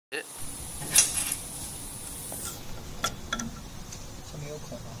上面有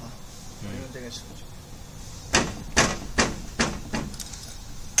孔了哈，我用这个手去。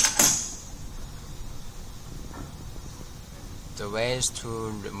 The way is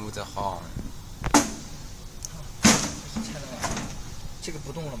to remove the horn. 拆了吧？这个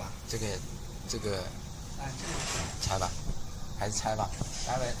不动了吧？这个，哎，这个拆吧，还是拆吧。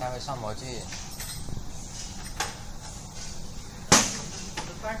待会上模具。我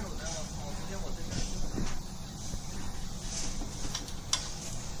的扳手呢？我直接我这边。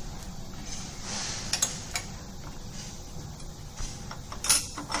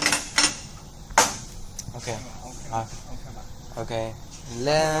OK， 啊 OK，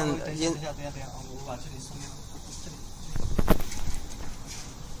 then 等一下，我把这里松掉，这里。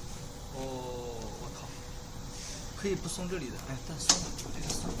我靠，可以不松这里的，哎，但松了，我这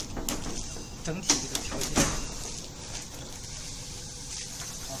个松，整体给它调节。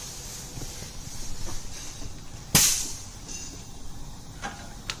好。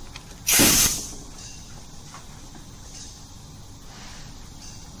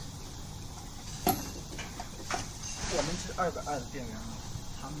我们是220的电源啊，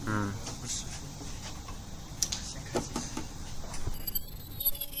他们不是。先开机。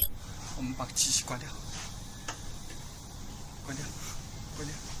我们把机器关掉，关掉，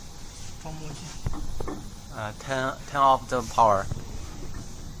装模具。turn off the power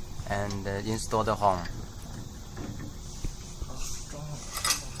and install the horn. 好，装上了。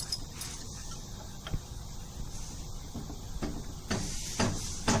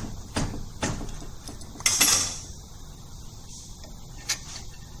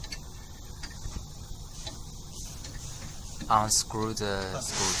 Unscrew the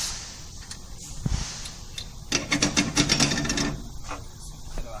screws.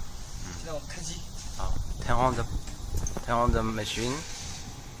 对吧？现在我们开机。好 turn on the machine.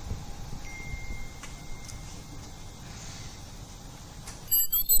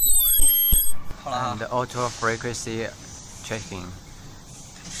 好了啊。And auto frequency checking.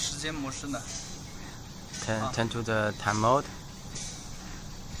 时间模式呢？ Turn to the time mode.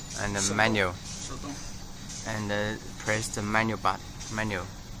 And the menu. 手动。 And press the menu button. Menu.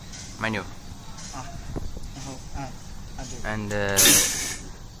 啊，然后按这个。And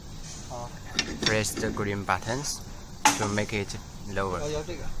好。 press the green buttons to make it lower. 摇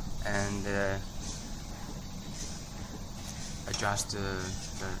这个。And adjust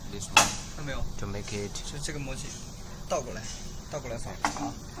this one 看到没有？ to make it. 就这个模具，倒过来放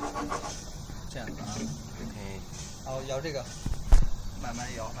啊，这样子啊。Okay. 然后摇这个，慢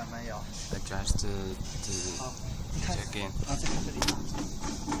慢摇。Adjust the 好，你看 again. 啊，再看这里。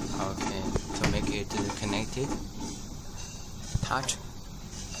 Okay. To make it connected. Touch.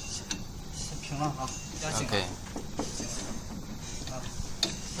 先平了啊，压紧了。 Okay. 啊。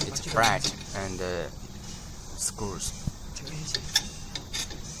 It's flat and screws. 这个连接。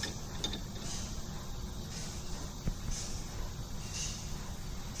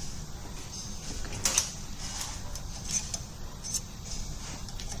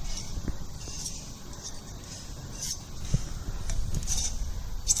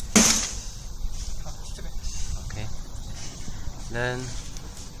 Okay. Then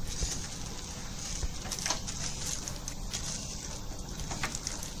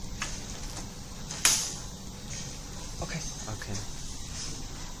Okay.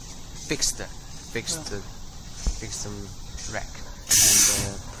 Fix the rack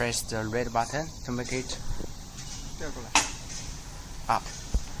and press the red button to make it 调过来。 up.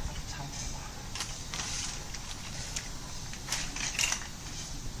 插进来。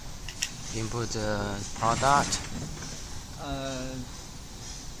 Input the product.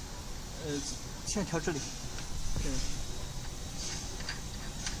 现在调这里。对。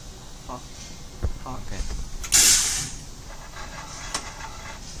好。Okay.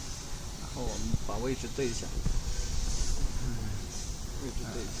 然后我们把位置对一下。位置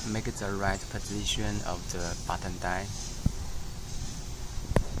对一下。 Make the right position of the button die.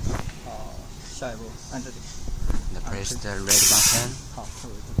 好，下一步按这里。 And press the red button. 好，这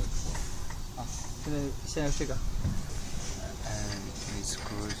位置。啊，现在这个。 And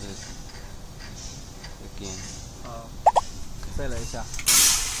screw it again. 好，再来一下。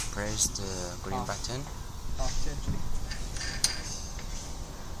 Press the green button. 好，现在这里。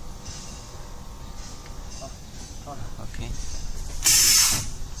好了。 Okay.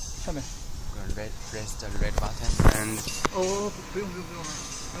 上面。 Press the red button and 哦，不用了，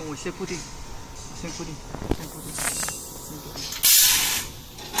让我先固定，先固定。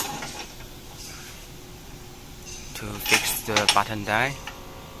to fix the button die.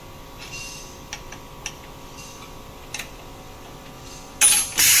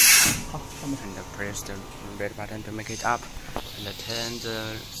 and press the red button to make it up, and turn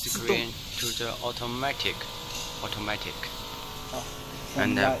the screen to the automatic. 好，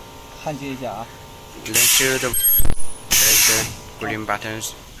 And 焊接一下啊。 Then should press the green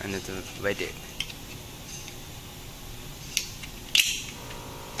buttons and the ready.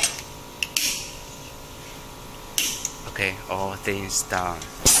 Okay, all things done.